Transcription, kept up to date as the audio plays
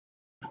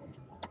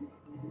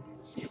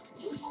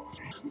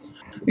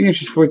Again,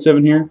 she's Sport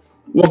 7 here.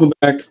 Welcome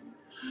back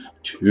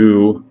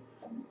to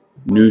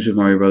New Super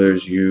Mario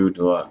Brothers U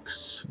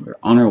Deluxe. We're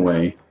on our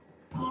way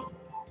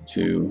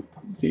to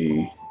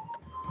the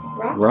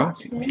Rock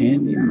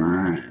Candy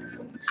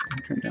Mines.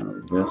 Turn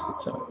down just a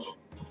touch.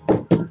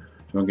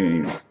 Don't get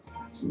any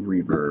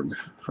reverb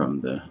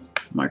from the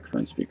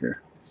microphone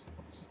speaker.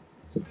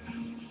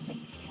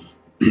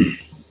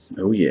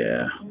 Oh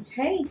yeah.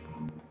 Okay.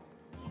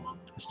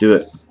 Let's do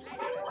it.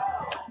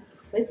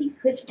 Fuzzy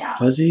Cliff Top.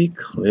 Fuzzy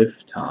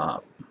Cliff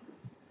Top.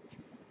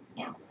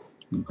 Yeah.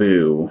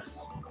 Boo.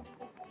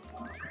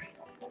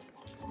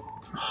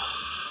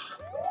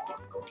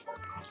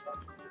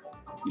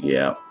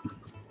 Yeah.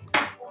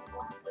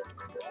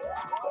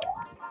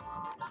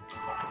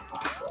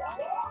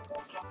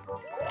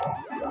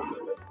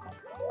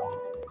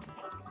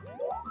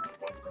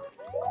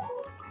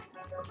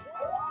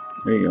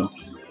 There you go.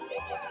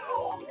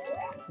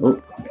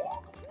 Oh.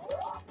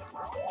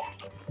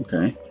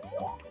 Okay.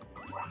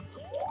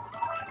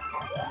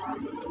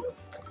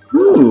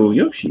 Ooh,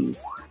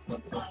 Yoshi's.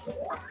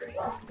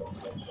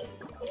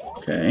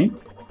 Okay.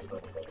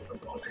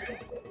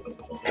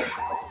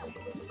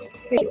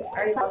 Wait,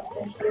 already lost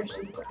the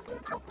Yoshi.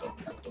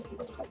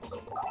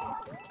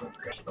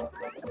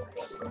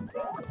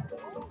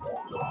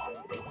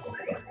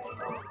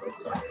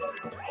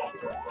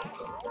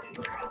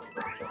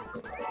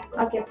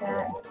 I'll get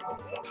that.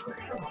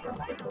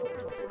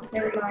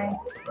 Never mind.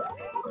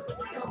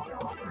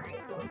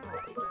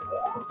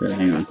 Okay,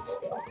 hang on.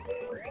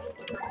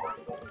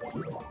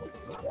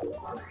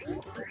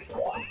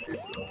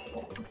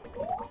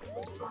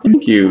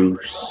 Thank you,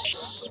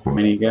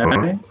 mini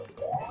guy.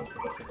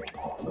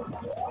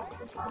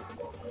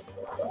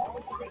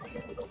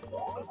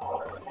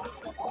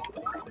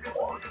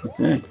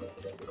 Okay.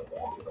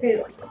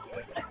 Who?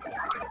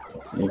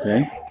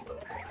 Okay.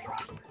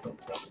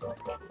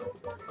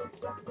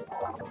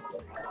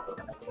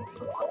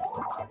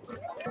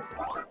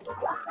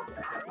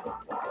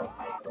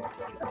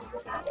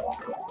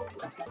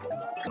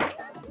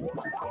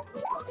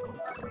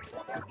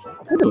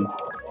 Ooh.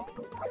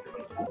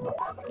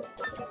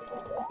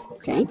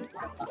 Okay.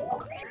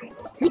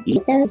 Can I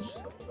eat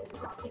those?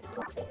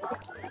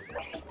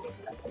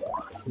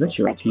 I bet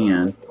you I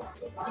can.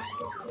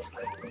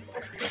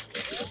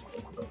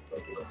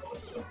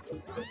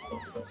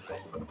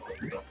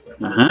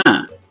 Aha!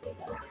 I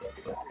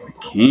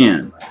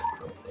can.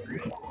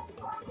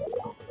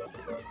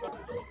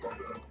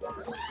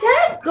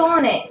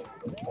 Daggone it!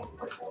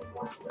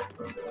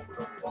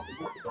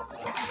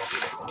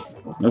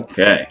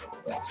 Okay.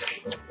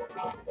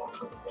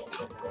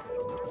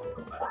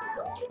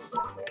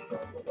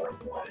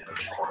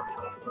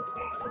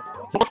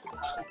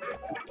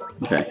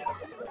 Okay.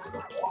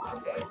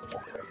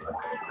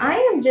 I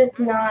am just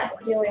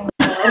not doing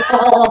well at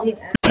all of this.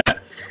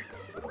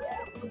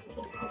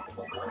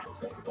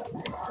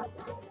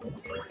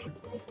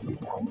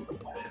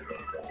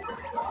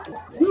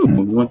 Ooh,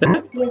 you want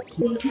that? Yes,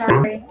 please,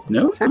 sorry.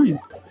 No, it's fine.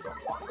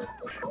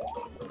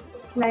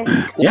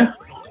 Nice. Yeah.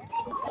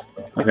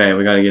 Okay,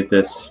 we gotta get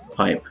this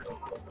pipe.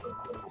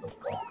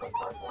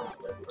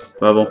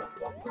 Bubble,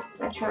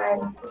 I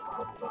tried.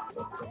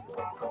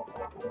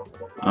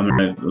 I'm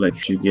gonna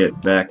let you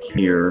get back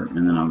here,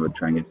 and then I'll go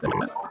try and get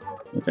that.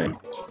 Okay.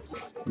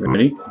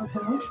 Ready?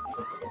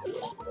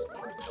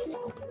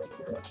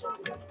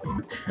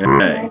 Okay.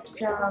 Nice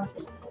job.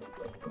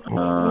 You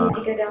Uh, need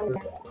to go down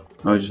there.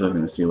 I was just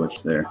looking to see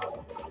what's there.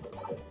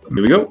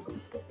 Here we go.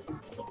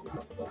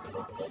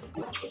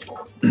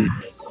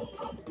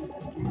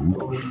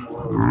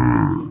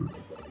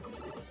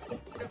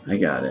 I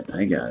got it.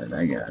 I got it.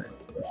 I got it.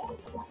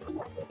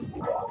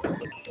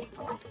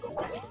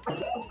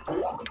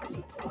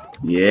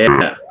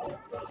 Yeah.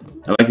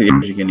 I like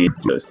that you can eat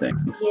those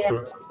things.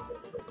 Yes.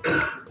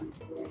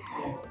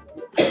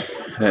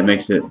 That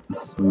makes it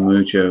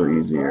mucho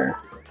easier.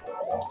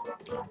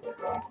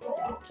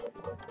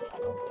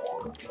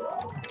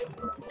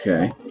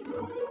 Okay.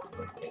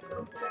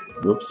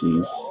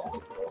 Whoopsies.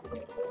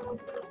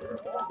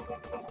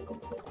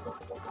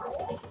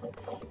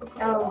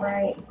 Oh,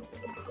 right.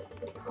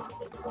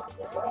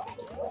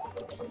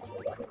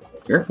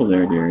 Careful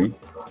there, dearie.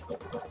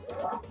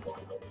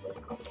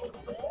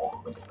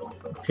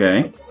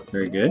 Okay.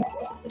 Very good.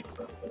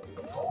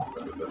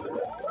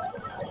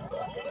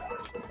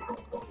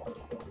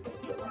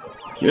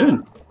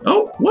 Good.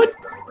 Oh, what?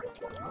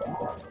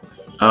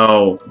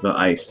 Oh, the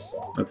ice.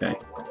 Okay.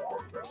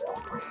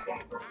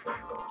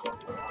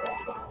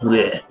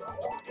 Blech.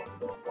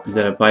 Is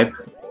that a pipe?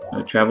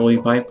 A travel-y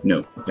pipe?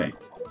 No. Okay.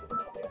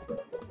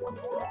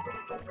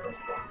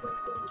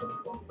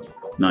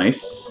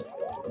 Nice.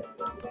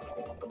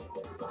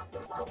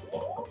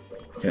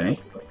 Okay.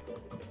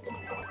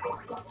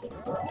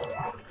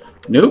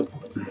 Nope.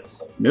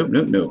 Nope,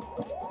 nope, nope.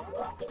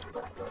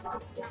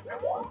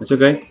 It's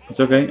okay. It's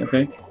okay.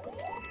 Okay.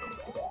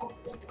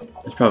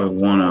 It's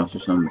probably one-offs or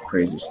some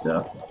crazy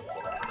stuff.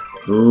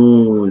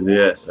 Ooh,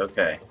 this.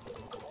 Okay.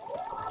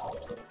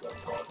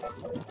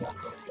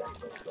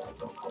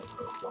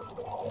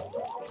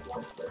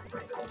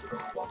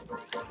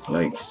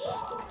 Yikes.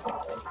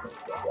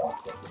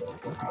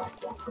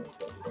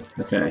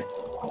 Okay.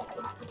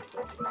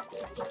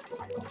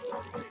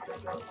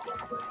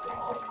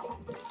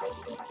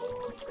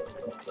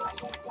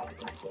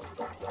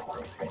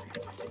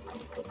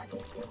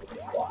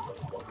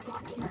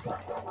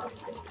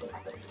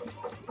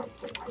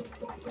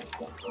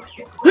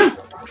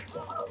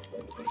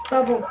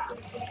 Bubble.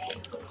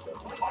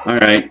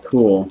 Alright,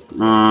 cool.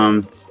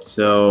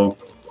 So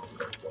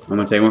I'm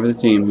gonna take one for the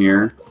team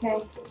here.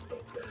 Okay.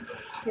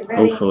 Get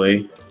ready.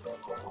 Hopefully.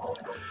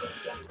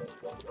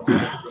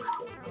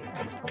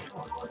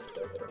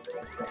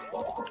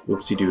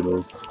 Whoopsie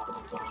doodles.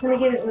 Can we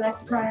get it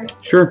next time?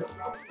 Sure.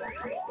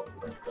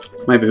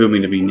 Might behoove me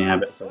to be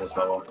Nabbit for this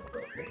level.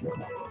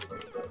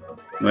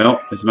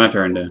 Well, it's my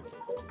turn to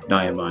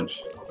die a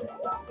bunch.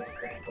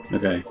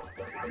 Okay.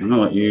 I'm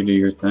gonna let you do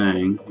your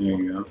thing. There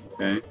you go.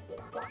 Okay.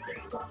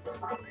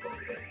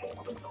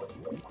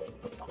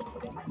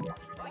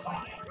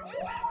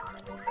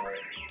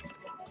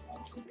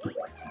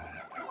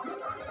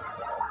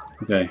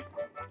 Okay.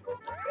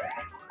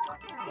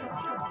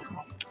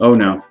 Oh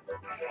no.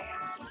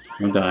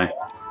 Don't die.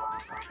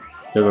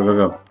 Go, go, go,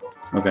 go.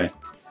 Okay.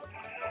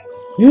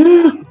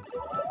 Yeah!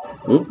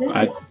 Oop, This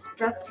I is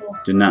stressful.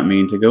 did not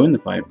mean to go in the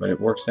fight, but it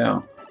works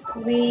out.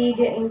 We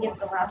didn't get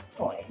the last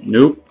point.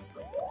 Nope.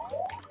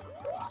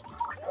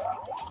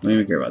 Don't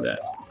even care about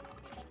that.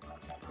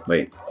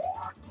 Wait.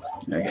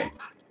 Okay.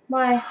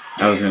 Why?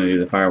 I was gonna do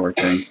the firework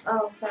thing.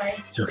 Oh,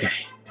 sorry. It's okay.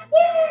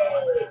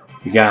 Yay!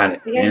 We got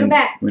it. We gotta go And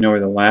back. we know where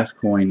the last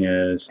coin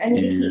is, I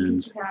need to keep and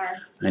each time.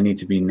 I need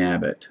to be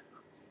Nabbit.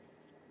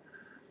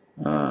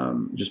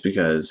 Just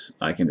because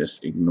I can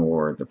just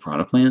ignore the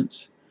Prana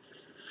plants,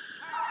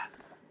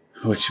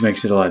 which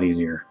makes it a lot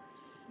easier,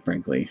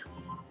 frankly.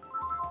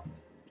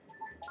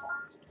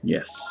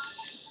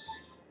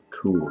 Yes.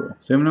 Cool.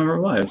 Same number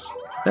of lives.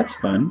 That's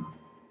fun.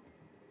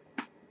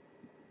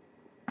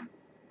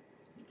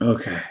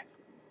 Okay.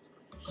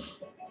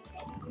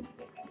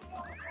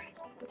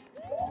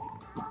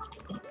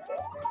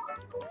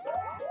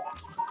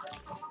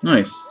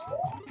 Nice.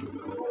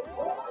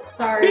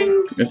 Sorry.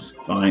 Bing. It's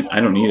fine. I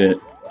don't need it.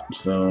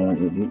 So,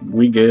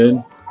 we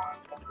good.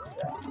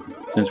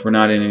 Since we're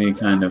not in any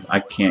kind of... I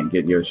can't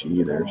get Yoshi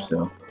either,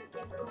 so...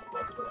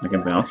 I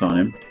can bounce on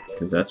him,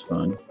 because that's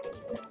fun.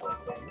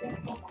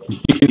 You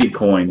can eat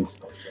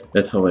coins.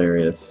 That's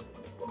hilarious.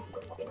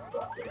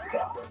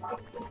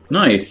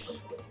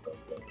 Nice!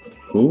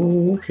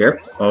 Ooh,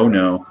 careful. Oh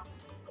no.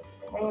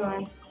 Hang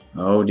on.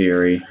 Oh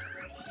dearie.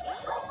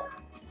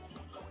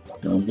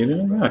 Don't get in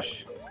a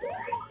rush.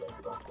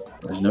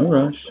 There's no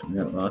rush. We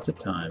got lots of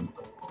time.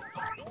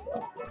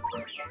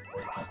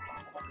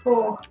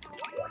 Cool.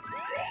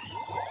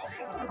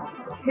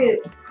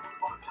 Poop.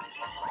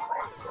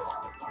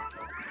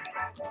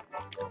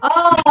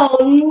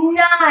 Oh,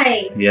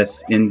 nice!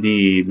 Yes,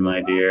 indeed,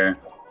 my dear.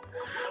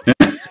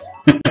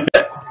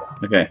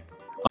 Okay.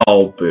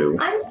 Oh, boo.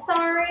 I'm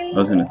sorry. I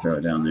was gonna throw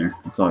it down there.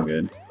 It's all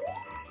good.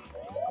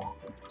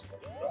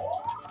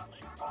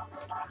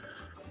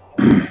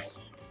 I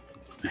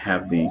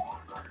have the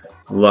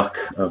luck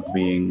of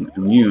being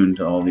immune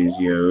to all these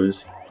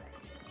yos.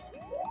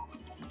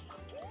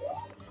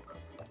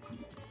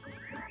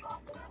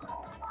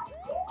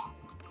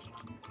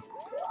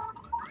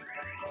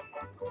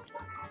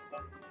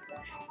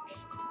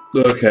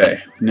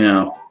 Okay,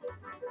 now.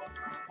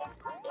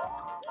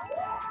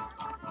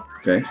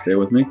 Okay, stay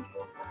with me.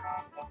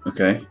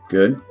 Okay,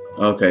 good.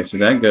 Okay, so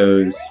that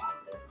goes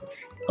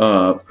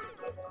up.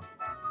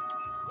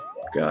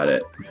 Got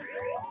it.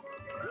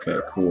 Okay,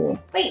 cool.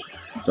 Wait.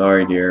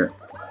 Sorry, dear.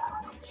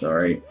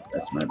 Sorry,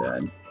 that's my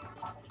bad.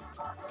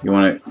 You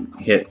want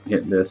to hit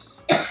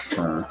this?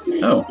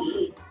 Oh,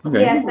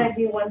 okay. Yes, I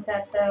do want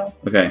that though.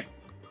 Okay.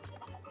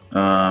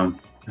 Hang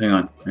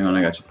on,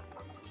 I got you.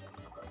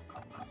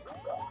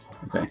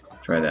 Okay,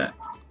 try that.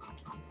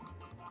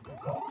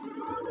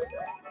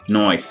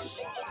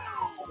 Nice.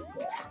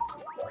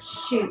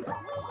 Shoot.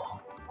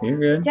 You're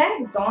good.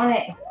 Daggone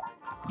it.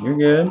 You're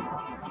good.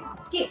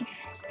 Dude.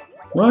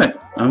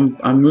 What?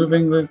 I'm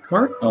moving the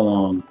cart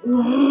along.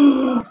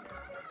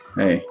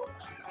 Hey.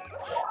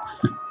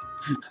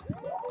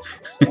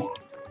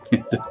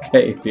 It's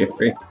okay,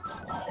 dearie.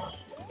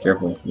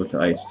 Careful with the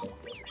ice.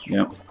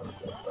 Yep.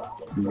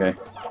 Okay.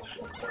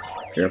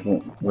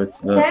 Careful with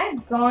the.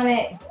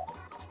 Daggone it.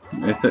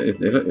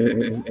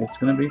 It's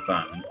gonna be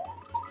fine.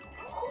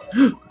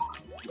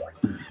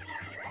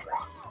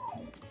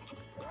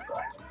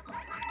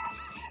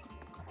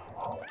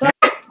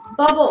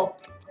 Bubble.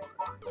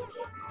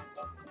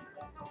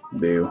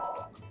 Boo.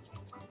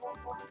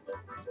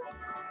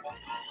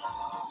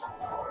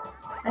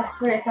 I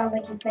swear it sounds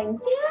like he's saying,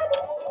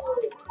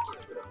 Daddy.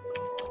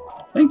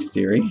 Thanks,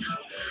 dearie.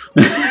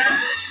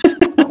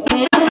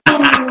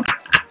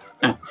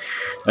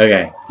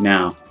 Okay,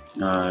 now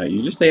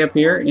you just stay up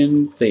here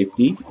in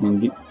safety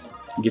and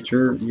get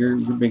your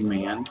big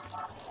man,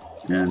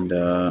 and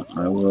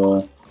I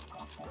will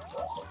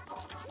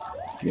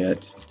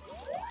get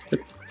the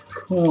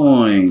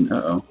coin.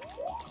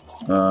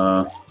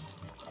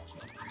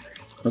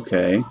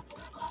 Okay.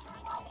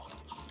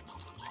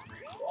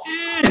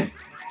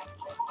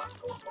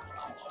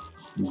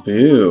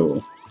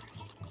 Boo.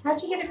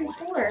 How'd you get it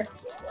before?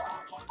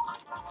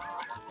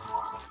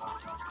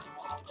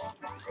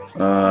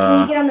 Can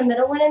you get on the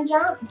middle one and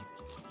jump?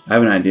 I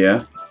have an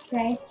idea.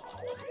 Okay.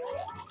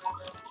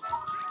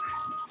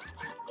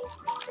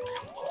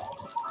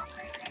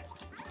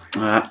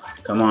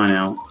 Come on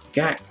now.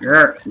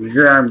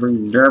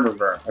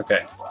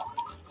 Okay.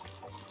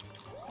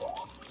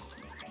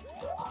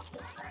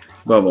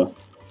 Bubble.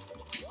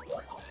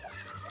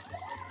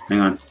 Hang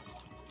on.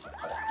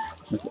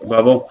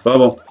 Bubble.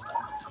 Bubble.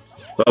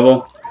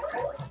 Bubble.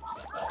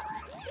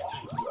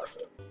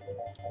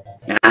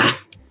 Ah.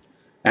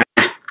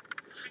 Ah.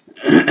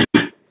 I'm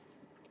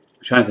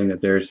trying to think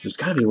that there's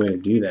got to be a way to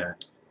do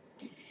that.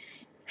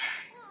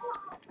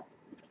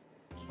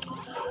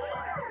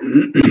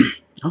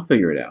 I'll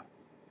figure it out.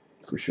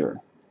 For sure.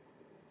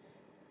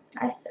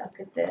 I suck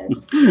at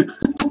this.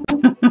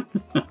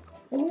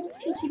 Where's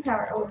Peachy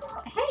Power? Oh, it's...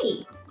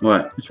 Hey!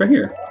 What? It's right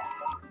here.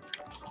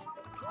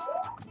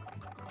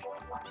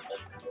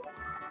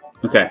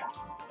 Okay.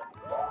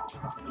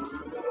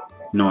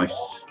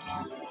 Nice.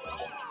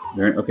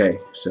 Okay,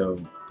 so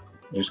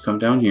just come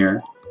down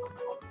here.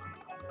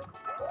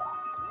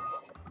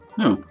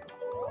 Oh,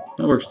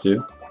 that works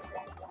too.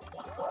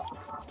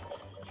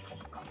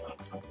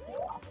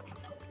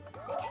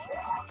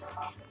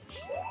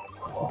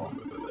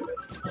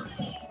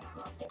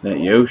 That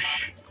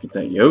Yoshi. Get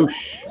that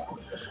Yoshi.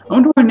 I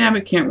wonder why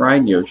Nabbit can't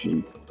ride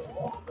Yoshi.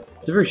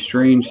 It's a very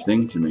strange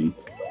thing to me.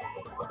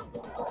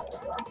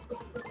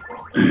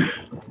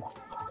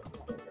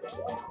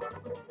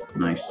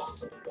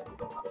 Nice.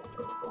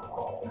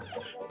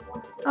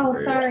 Oh,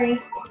 Rude.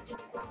 sorry.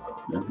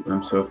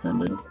 I'm so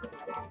offended.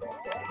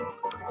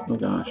 Oh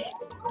gosh.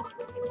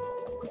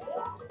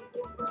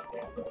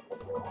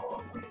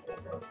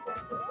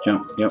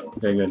 Jump. Yep.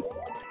 Okay, good.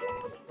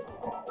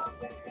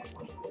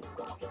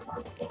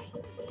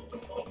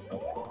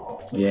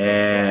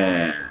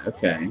 Yeah.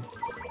 Okay. Do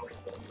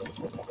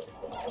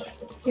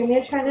you want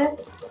me to try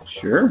this?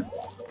 Sure.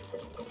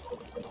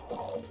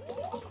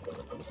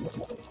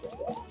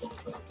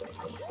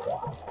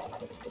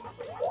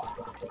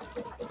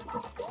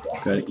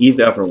 Gotta eat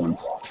the upper ones.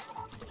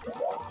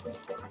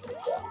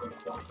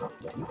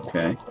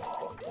 Okay.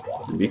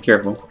 Be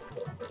careful.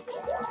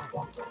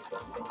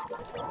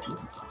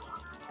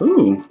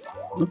 Ooh.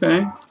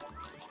 Okay.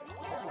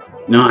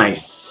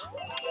 Nice.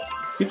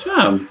 Good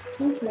job.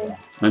 Thank you.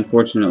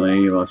 Unfortunately,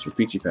 you lost your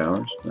peachy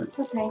powers, but It's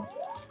okay.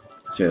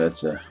 so yeah,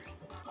 that's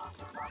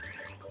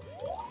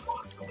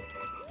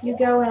You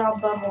go and I'll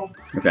bubble.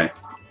 okay.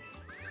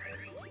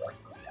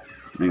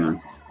 Hang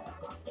on.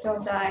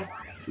 Don't die.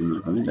 I'm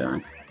not gonna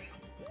die.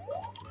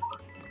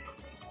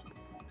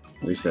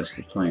 At least that's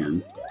the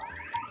plan.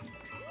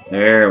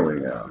 There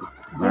we go.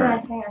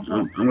 Alright. Hang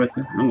on. I'm with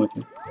you. I'm with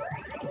you.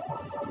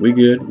 We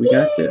good. We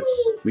got this.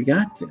 We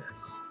got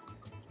this.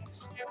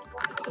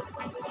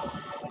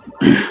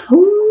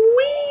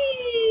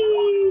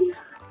 Whee!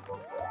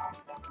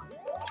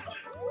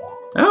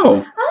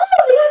 Oh! Oh,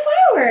 we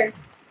got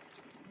fireworks!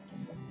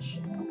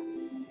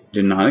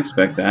 Did not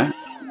expect that,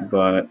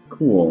 but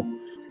cool.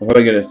 We'll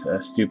probably get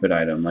a stupid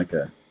item like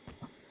a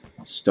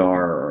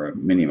star or a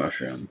mini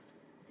mushroom.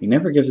 He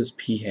never gives us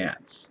pea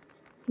hats.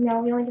 No,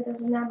 we only get this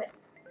with Nabbit.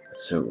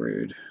 That's so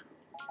rude.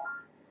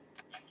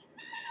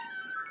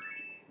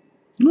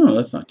 No,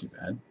 that's not too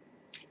bad.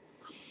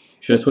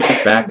 Should I switch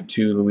it back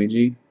to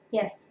Luigi?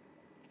 Yes.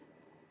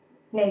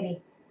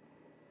 Maybe.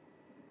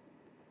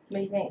 What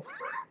do you think?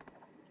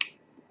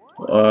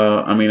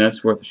 I mean,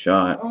 that's worth a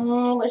shot.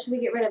 What should we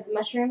get rid of? The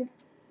mushroom?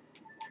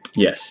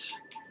 Yes,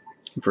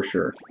 for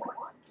sure.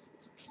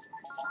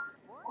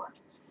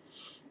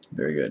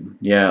 Very good.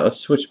 Yeah, let's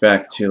switch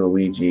back to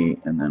Luigi,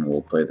 and then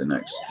we'll play the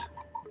next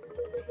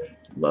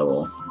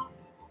level. I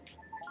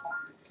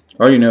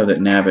already know that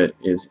Nabbit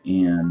is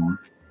in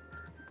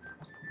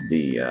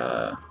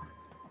the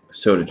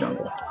soda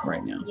jungle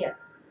right now.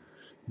 Yes.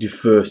 The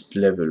first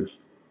level.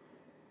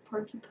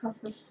 Porky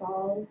Puffer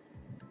Falls.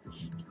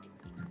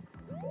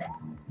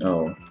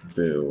 Oh,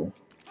 boo.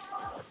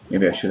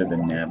 Maybe I should have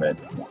been Nabbit.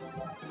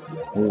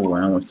 Ooh,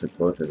 I almost took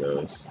both of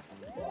those.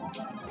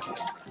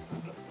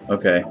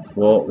 Okay,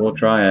 we'll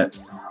try it.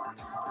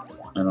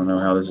 I don't know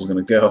how this is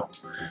gonna go.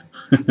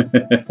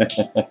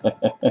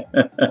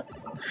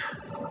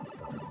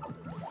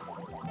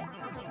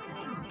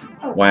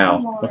 Oh,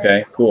 Wow.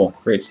 Okay, cool.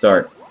 Great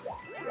start.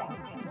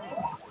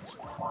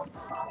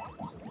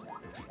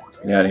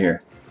 Get out of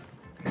here.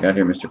 Get out of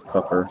here, Mr.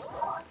 Puffer.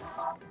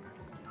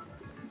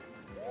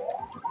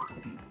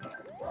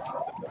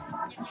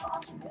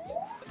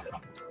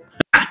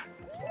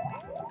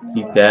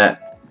 Eat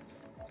that.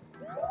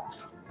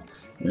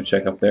 I'm gonna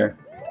check up there.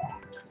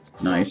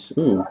 Nice.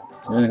 Ooh,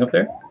 anything up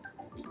there?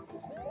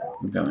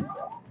 I'm coming.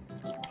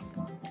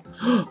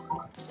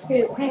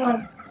 Ooh, hang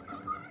on.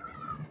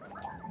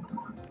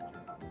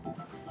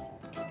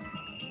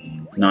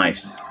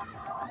 Nice.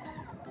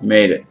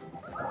 Made it.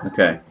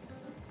 Okay.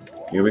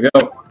 Here we go.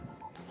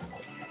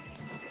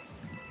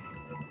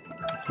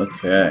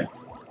 Okay.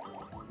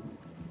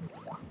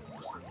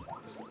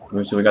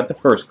 So we got the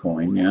first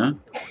coin, yeah?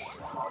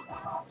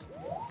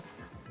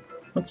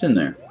 What's in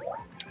there?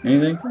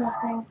 Anything?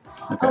 Nothing.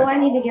 Okay. Oh, I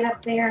need to get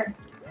up there.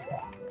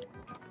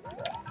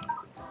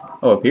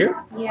 Oh, up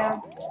here? Yeah.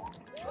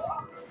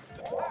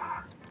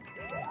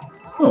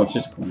 Oh, it's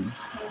just coins.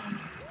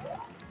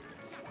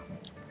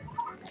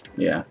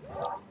 Yeah.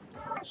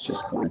 It's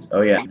just coins.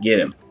 Oh, yeah. Get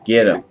him.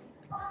 Get him.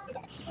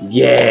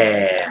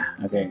 Yeah!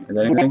 Okay, is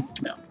that anything?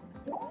 No.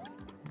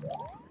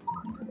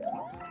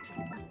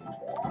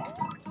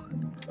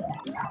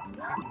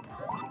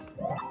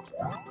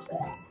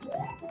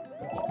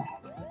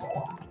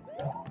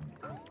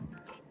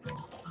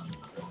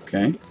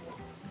 Okay.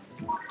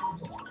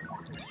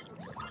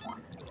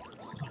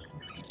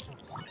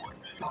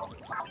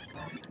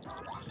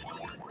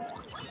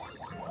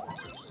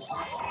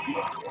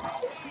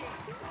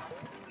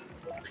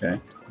 Okay.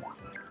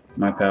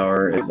 My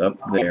power is up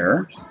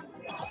there.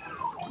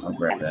 I'll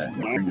grab that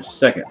here in just a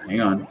second.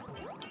 Hang on.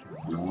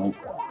 No.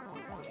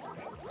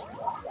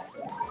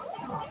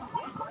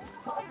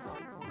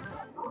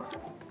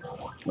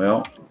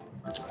 Well.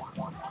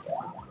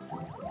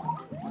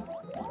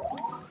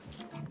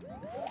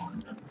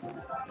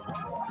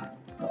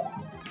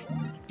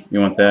 You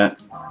want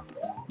that?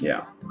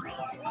 Yeah.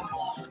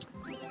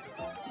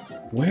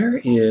 Where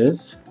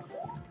is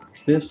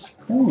this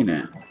coin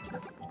at?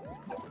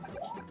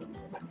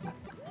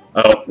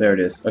 Oh, there it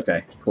is.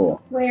 Okay,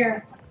 cool.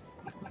 Where?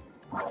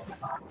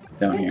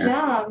 Down Good here.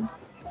 job.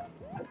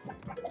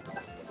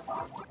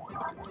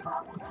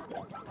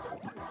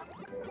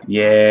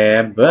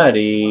 Yeah,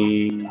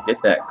 buddy.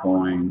 Get that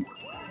coin.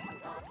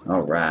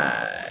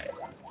 Alright.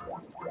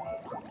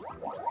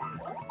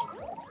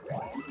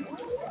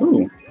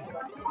 Ooh.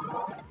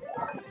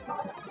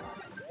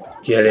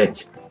 Get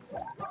it.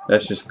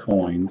 That's just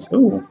coins.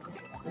 Ooh.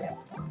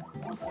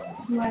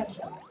 What?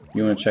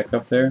 You want to check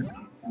up there?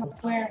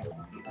 Where?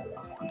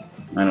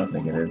 I don't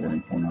think it is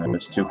anything. Though.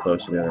 It's too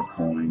close to the other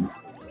coin.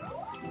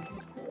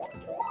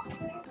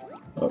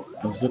 Oh,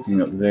 I was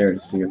looking up there to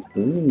see if...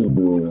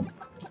 Ooh.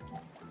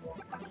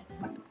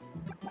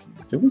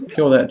 Did we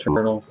kill that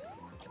turtle?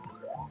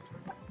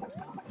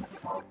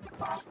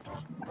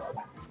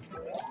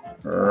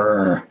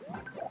 Urgh.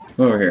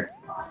 Come over here.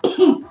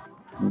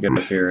 Get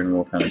up here and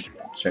we'll kind of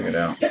check it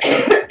out.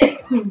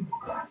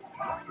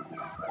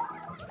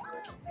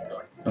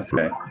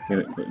 Okay.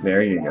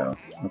 There you go.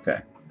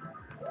 Okay.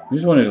 I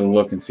just wanted to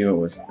look and see what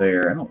was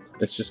there. I don't...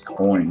 It's just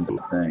coins, I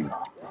think.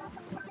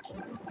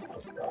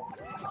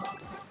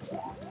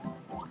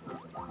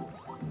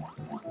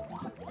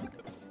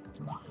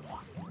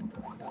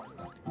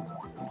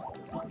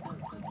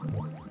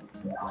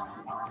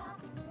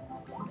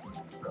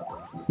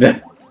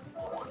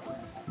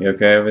 You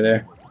okay over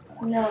there?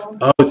 No.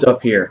 Oh, it's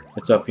up here.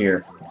 It's up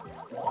here.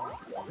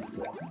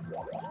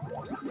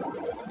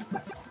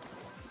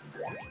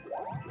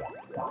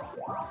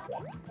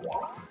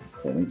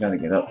 Okay, we gotta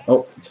get up.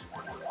 Oh.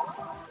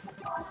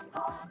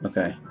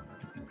 Okay.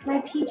 My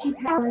peachy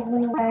powers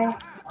went away.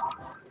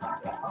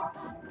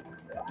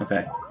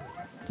 Okay.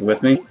 You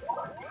with me?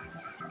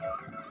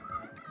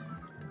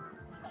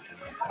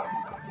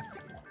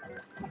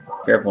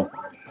 Careful.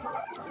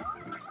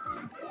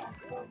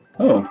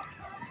 Oh.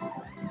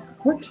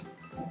 What?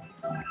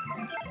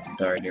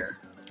 Sorry, dear.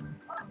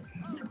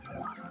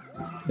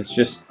 It's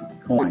just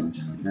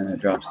coins, and it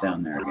drops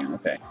down there again.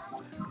 Okay.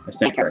 I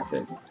stand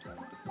corrected.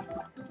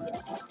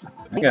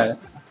 I got it.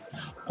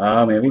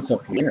 Maybe it's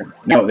up here.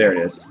 No, there it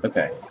is.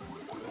 Okay.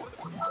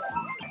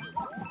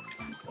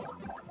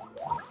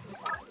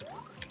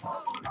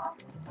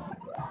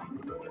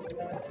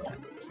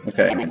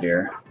 Okay, my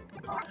dear.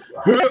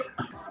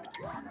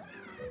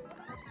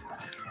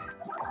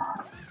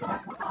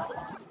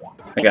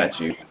 I got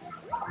you.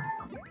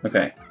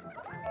 Okay.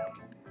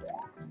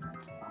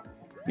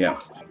 Yeah.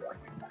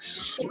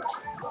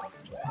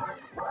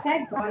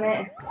 Tag on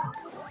it.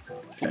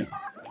 Okay.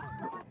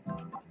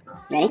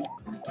 Ready?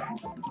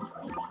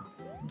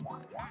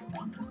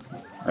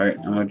 Alright,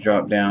 I'm gonna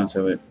drop down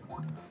so it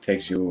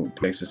takes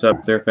us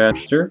up there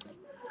faster.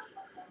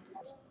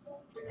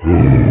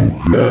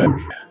 Good.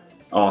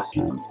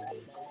 Awesome.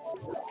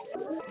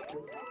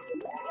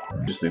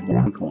 Just leave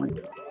one coin.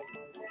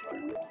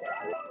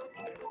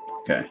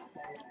 Okay.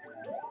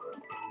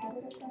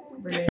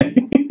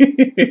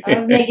 I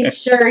was making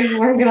sure you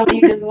weren't gonna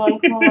leave this one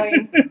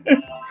coin.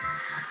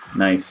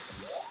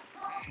 Nice.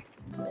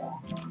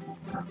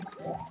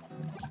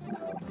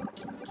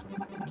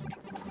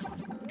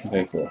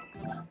 Okay, cool.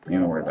 Ain't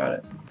gonna worry about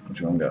it. We're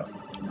just gonna go.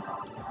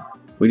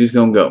 We just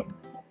gonna go.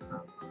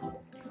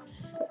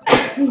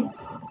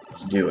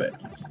 Let's do it.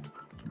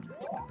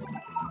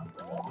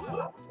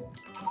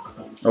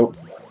 Oh.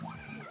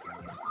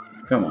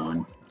 Come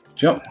on.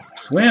 Jump.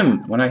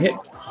 Swim when I hit.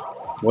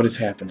 What is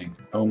happening?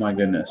 Oh my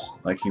goodness.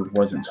 Like he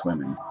wasn't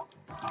swimming.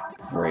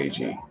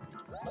 Ragey.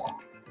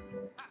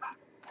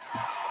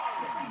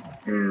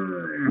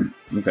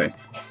 Okay.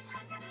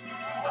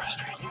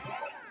 Frustrating.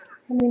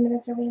 How many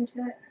minutes are we into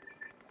it?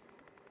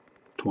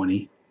 20.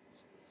 You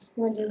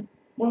want to do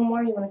one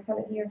more. You want to cut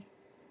it here?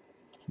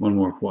 One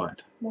more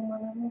what? One more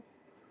level.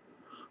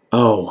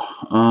 Oh,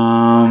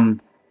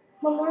 One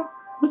more.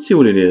 let's see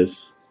what it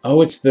is.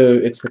 Oh, it's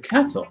the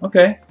castle.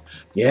 Okay.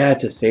 Yeah,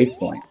 it's a save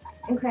point.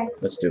 Okay.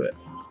 Let's do it.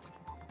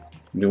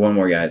 Do one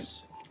more,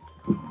 guys.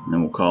 And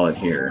then we'll call it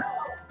here.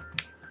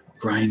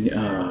 Grind.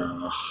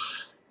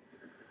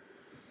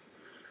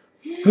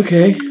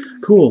 Okay.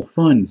 Cool.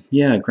 Fun.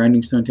 Yeah,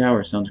 Grinding Stone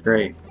Tower sounds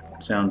great.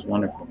 Sounds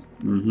wonderful.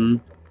 Mm-hmm.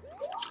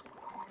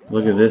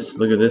 Look at this.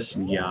 Look at this.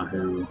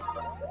 Yahoo.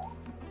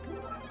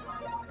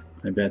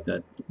 I bet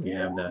that we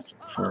have that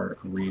for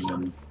a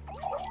reason.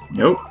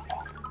 Nope.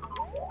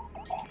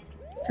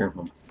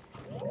 Careful.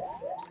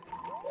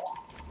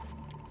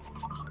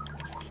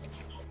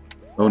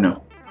 Oh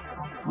no.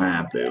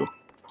 Ah, boo.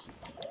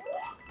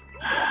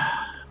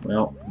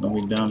 Well, when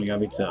we're done, we gotta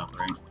be tough,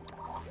 right?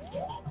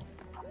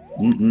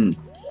 Mm-mm.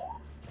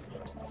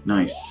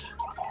 Nice.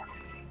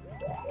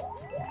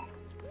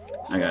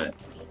 I got it.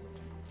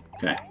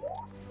 Okay.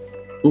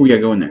 Ooh, yeah,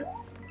 go in there.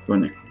 Go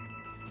in there.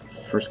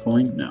 First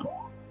coin? No.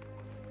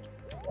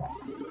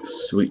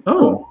 Sweet.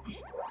 Oh!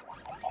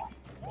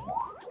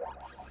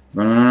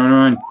 Run, run, run, run,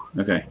 run.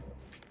 Okay.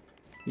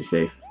 You're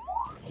safe.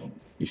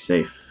 You're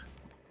safe.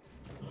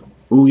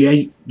 Ooh, yeah,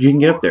 you can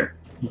get up there.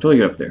 You can totally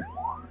get up there.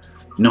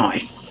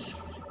 Nice.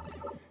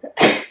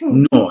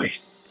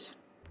 Nice.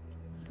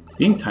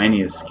 Being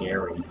tiny is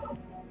scary.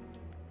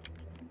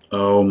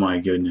 Oh my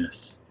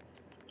goodness.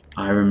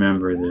 I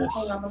remember this.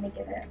 Hold on, let me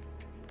get it.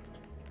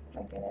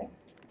 I'll get it.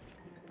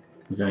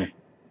 Okay.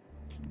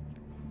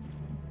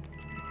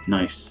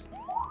 Nice.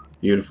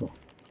 Beautiful.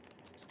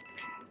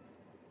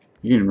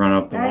 You can run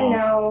up the wall. I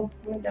know.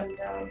 I'm a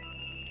dum-dum.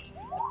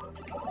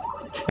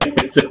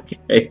 It's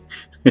okay.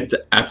 It's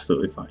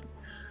absolutely fine.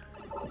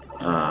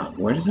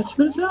 Where does that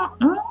spit us out?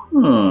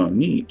 Oh,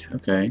 neat.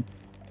 Okay.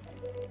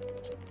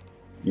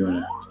 You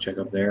wanna check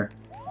up there?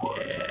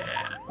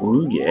 Yeah.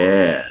 Ooh,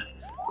 yeah.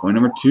 Coin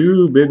number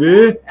 2,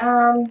 baby.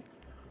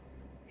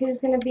 Who's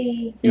gonna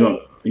be? You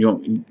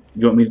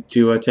want me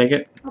to take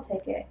it? I'll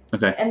take it.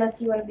 Okay. Unless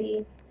you want to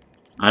be.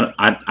 I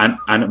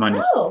don't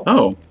mind. Oh.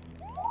 Oh.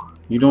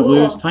 You don't Cool.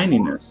 lose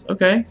tininess.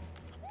 Okay.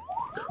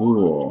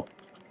 Cool.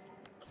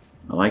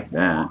 I like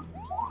that.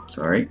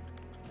 Sorry.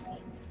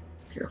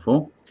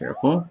 Careful.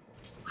 Careful.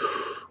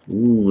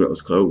 Ooh, that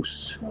was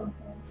close.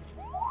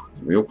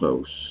 Real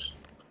close.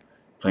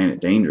 Playing it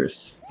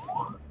dangerous.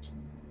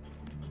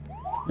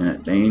 And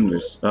it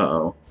dangerous.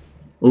 Uh-oh.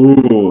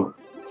 Ooh.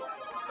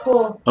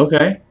 Cool.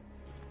 Okay.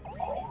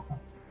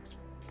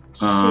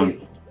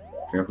 Shoot.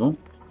 Careful.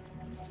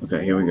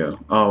 Okay, here we go.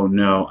 Oh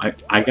no,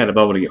 I got a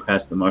bubble to get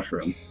past the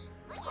mushroom.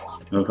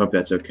 I hope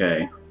that's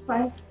okay. It's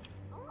fine.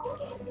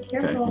 Okay,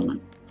 Careful. hang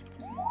on.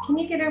 Can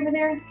you get over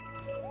there?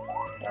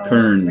 Oh,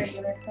 Kerns. Just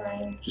regular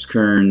kerns. Just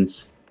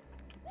kerns.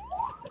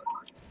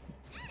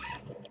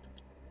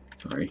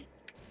 Sorry.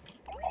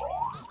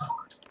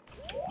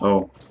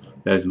 Oh,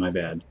 that is my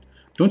bad.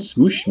 Don't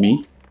smoosh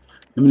me.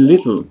 I'm a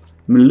little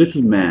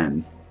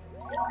man.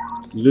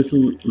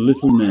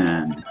 Little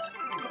man.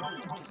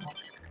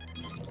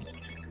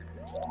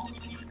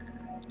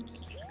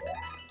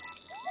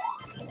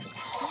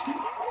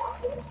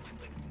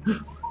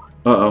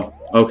 Uh-oh.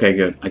 Okay,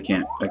 good. I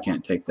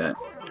can't take that.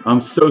 I'm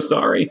so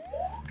sorry.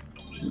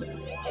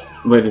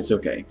 But it's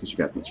okay, because you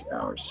got feature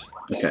powers.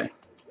 Okay.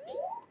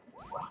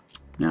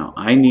 Now,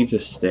 I need to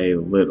stay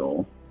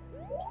little.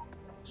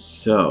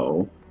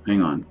 So,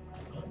 hang on.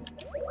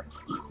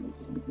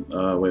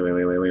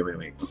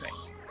 Wait. Okay.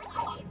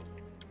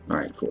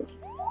 Alright, cool.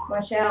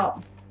 Watch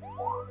out.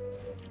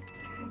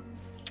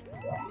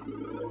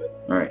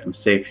 Alright, I'm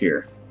safe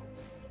here.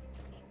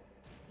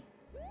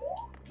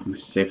 I'm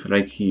safe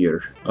right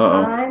here.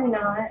 Uh-oh. I'm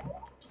not.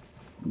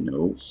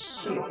 No.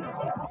 Shoot.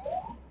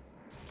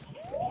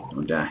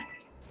 Don't die.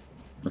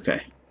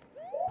 Okay.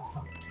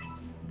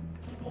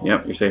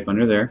 Yep, you're safe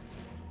under there.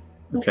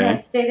 Okay.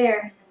 Stay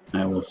there.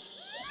 I will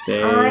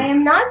stay. I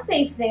am not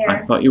safe there.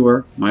 I thought you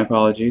were. My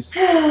apologies.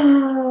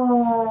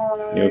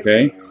 You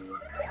okay?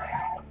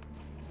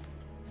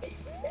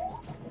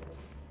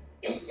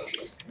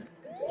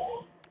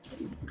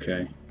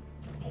 Okay.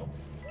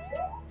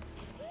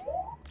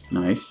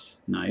 Nice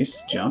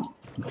jump.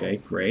 Okay,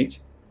 great.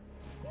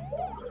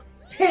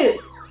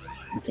 Poop.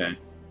 Okay.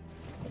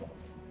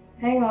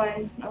 Hang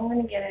on. I'm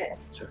gonna get it.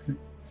 It's okay.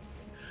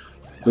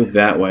 Go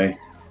that way.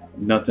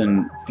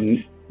 Nothing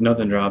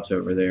drops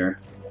over there.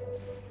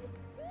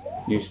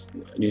 Do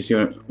you see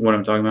what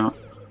I'm talking about?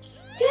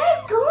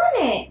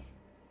 Daggone it!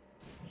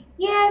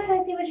 Yes, I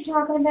see what you're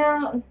talking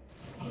about.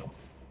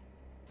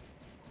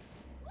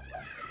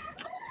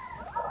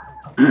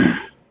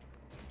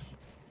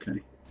 Okay.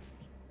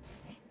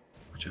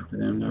 Watch out for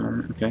them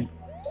there. Okay.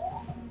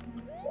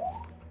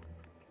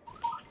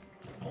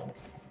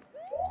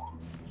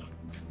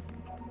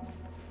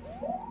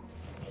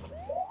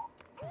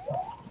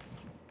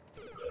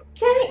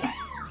 Dang,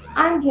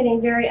 I'm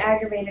getting very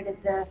aggravated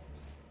at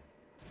this.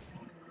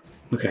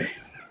 Okay.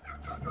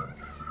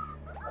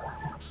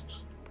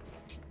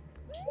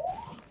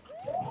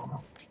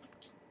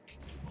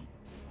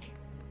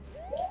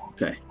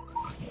 Okay.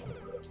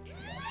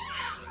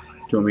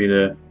 Do you want me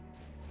to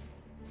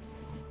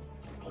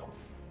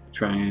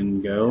try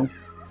and go?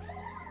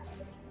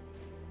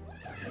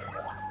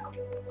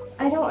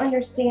 I don't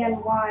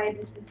understand why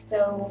this is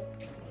so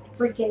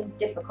freaking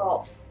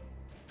difficult.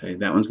 Okay,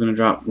 that one's gonna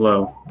drop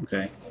low.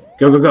 Okay.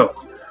 Go, go, go!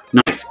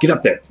 Nice! Get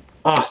up there!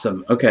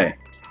 Awesome! Okay.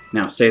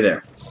 Now stay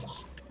there.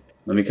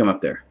 Let me come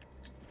up there.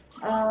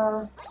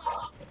 Mm-hmm.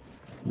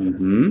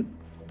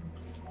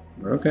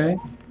 We're okay.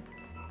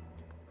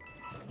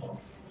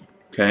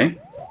 Okay.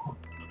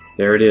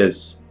 There it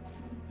is.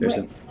 There's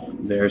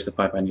the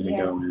pipe I need to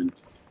go in.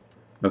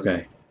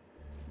 Okay.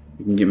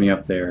 You can get me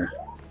up there.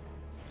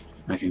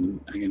 I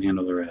can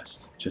handle the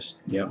rest.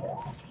 Just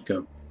go.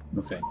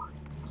 Okay.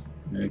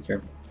 Very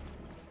careful.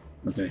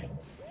 Okay.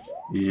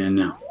 And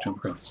now jump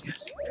across.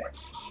 Yes.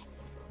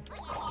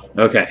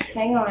 Okay.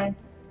 Hang on.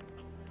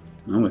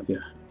 I'm with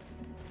you.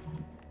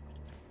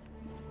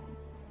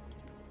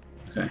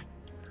 Okay.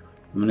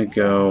 I'm gonna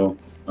go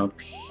up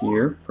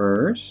here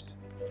first.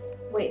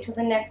 Wait till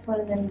the next one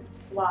and then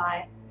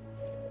fly.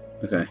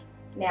 Okay.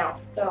 Now,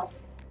 go.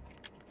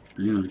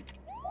 Hang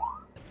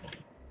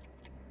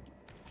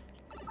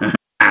on.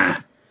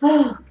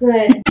 Oh,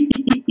 good.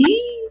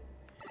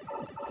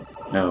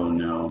 Oh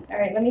no.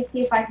 Alright, let me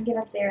see if I can get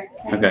up there.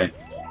 Okay.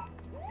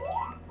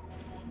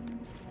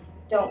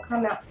 Don't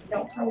come out.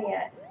 Don't come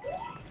yet.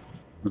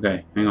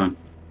 Okay. Hang on.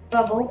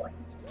 Bubble.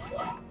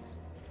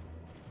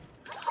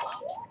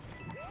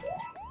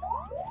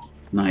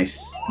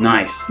 Nice.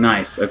 Nice.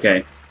 Nice.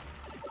 Okay.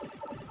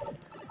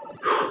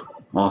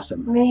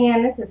 Awesome.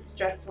 Man, this is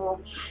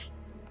stressful.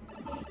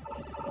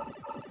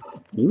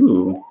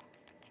 Ooh.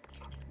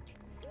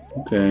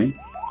 Okay.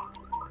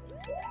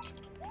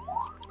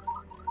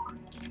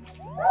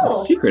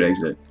 Oh. A secret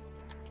exit.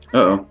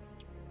 Uh-oh.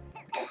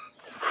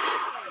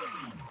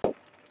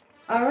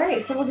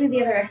 Alright, so we'll do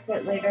the other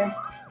exit later.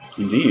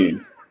 Indeed.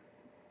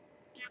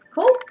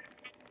 Cool.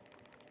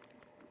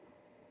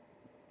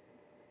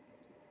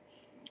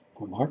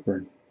 Oh,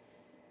 heartburn.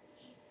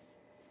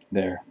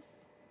 There.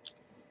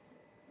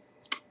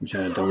 We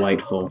had a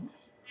delightful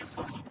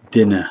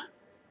dinner.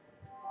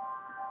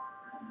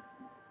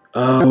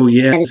 Oh,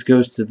 yeah, this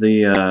goes to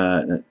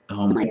the,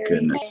 oh my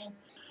goodness.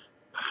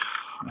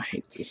 I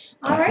hate this.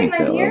 I hate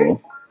that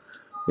level.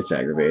 It's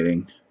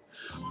aggravating.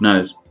 Not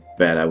as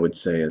bad, I would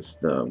say, as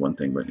the one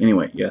thing, but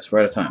anyway, yes, we're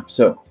out of time.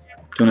 So,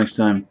 until next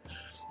time,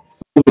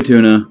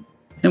 tuna,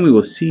 and we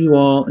will see you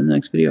all in the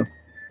next video.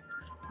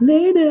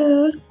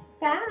 Later.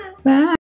 Bye. Bye.